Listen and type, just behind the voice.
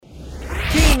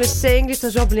famous saying li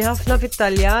toġobni ħafna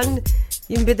fit-Taljan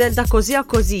jinbidel da così a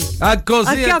così.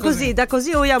 Così, da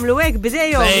così u jagħmlu hekk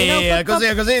bidejhom. Così.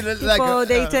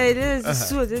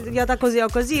 Ja da così a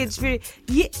così, ġifieri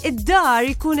id-dar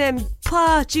ikun hemm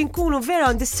paċi, nkunu vera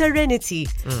on the serenity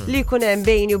li jkun hemm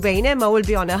bejni u bejn Emma will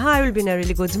be on a high, will be in a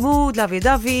really good mood,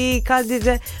 lavi-davi,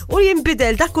 kaldi u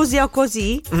jinbidel da così a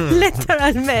così,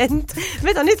 letteralment,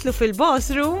 meta nitlu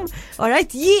fil-boss room,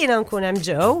 alright, jiena nkun hemm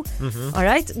ġew,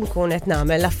 alright, nkun qed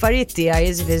nagħmel l-affarijiet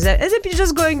tiegħi as if you're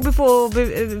just going before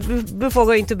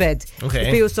going to bed.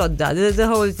 Okay. Piju sodda, the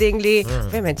whole thing li,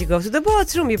 verament, you go to the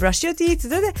bathroom, you brush your teeth,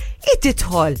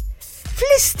 it-titħol.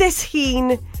 Fl-istess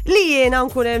ħin li jiena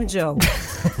nkun hemm ġew.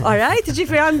 Alright,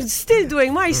 ġifieri I'm still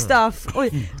doing my stuff.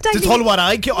 Tidħol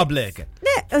warajk jew qablek?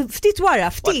 Ftit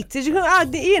wara, ftit.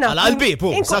 Jiena. Għala l-bib,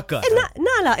 sakka.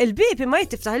 Nala, il-bib, imma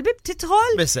jittiftaħ il-bib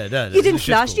titħol. Jidin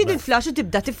flash u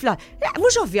tibda tiflash.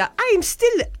 Mhux ovvja, I'm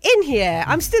still in here.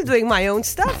 I'm still doing my own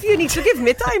stuff. You need to give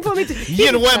me time for me to.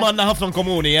 Jien u Emma għandna ħafna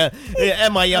komuni,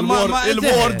 Emma hija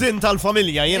il-wardin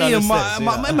tal-familja, jiena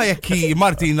imma jekk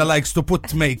Martina likes to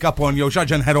put makeup on jew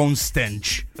xaġen her own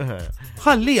stench.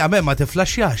 Ħallija Emma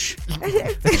tiflaxjax.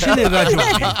 X'inhi r-raġuni?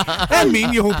 Hemm min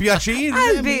jieħu pjaċir.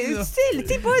 Still,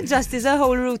 tipo just is a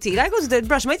whole routine. I go to the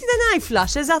brush, ma jtida I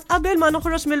flash, eżatt qabel ma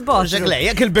noħroġ mill-boss.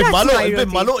 Jekk il-bib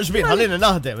maluq xbien ħallini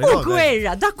naħdem. U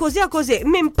gwerra, da così,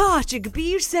 minn paċi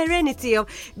kbir, serenity,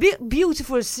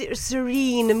 beautiful,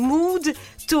 serene mood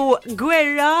to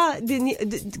gwerra.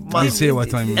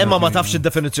 Emma ma tafx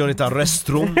id-definizzjoni ta'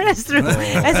 restroom. Restroom,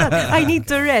 I need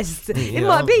to rest.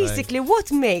 Imma basically,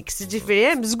 what makes,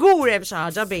 ġifieri, żgur hemm xi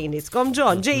ħaġa bejnietkom,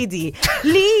 John, JD,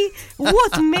 li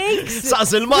what makes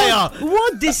Saqs il-Maja.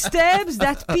 What disturbs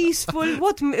that peaceful,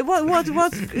 what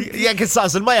Jekk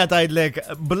saqs il-Maja tgħidlek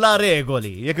bla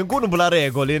regoli. Jekk nkunu bla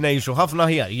regoli ngħixu ħafna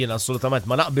ħjar, jiena assolutament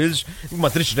ma naqbilx, ma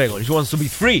trix regoli. She wants to be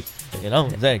free. You know,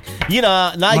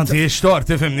 jiena ngħid. Ma tiex tort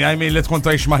tifhimni, I mean li tkun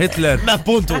tgħix ma' Hitler.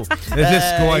 Appuntu.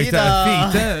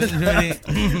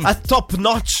 A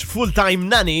top-notch full-time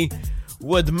nanny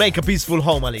would make a peaceful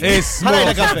home għalik.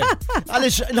 Ħarajna kafe.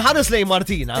 Għalix, nħares lej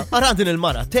Martina, għarantin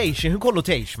il-mara, teħx, nkollu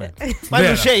teħx, man. Ma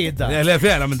jgħu xejn da. Le,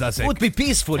 vera minn da sej. Would be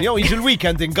peaceful, jow, jiġi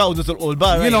l-weekend ingawdu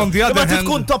tul-qolbar. On the other hand.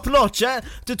 Titkun top notch,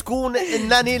 titkun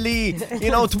nani li,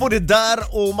 tmur id-dar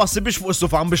u ma sibix fuq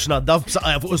is-sufan biex naddaf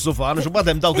b'saqajja fuq is-sufan, xu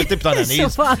badem dawk il-tip ta'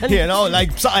 nanis.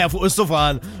 Like b'saqajja fuq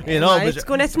is-sufan.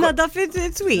 Tkun qed naddaf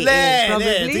it-twil. Le,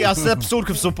 ti għas-step stool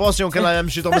kif suppost, jow kena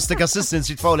hemm xi domestic assistants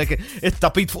jitfawlek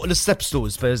it-tapit fuq l-step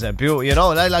stools, per eżempju,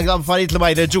 like affarijiet li ma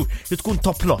jreġu, tkun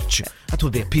top notch. That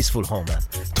would be a peaceful home, man.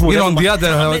 On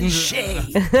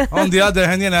the other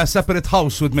hand, a separate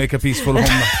house would make a peaceful home.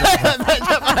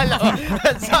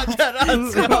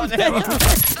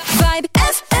 Vibe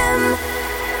FM.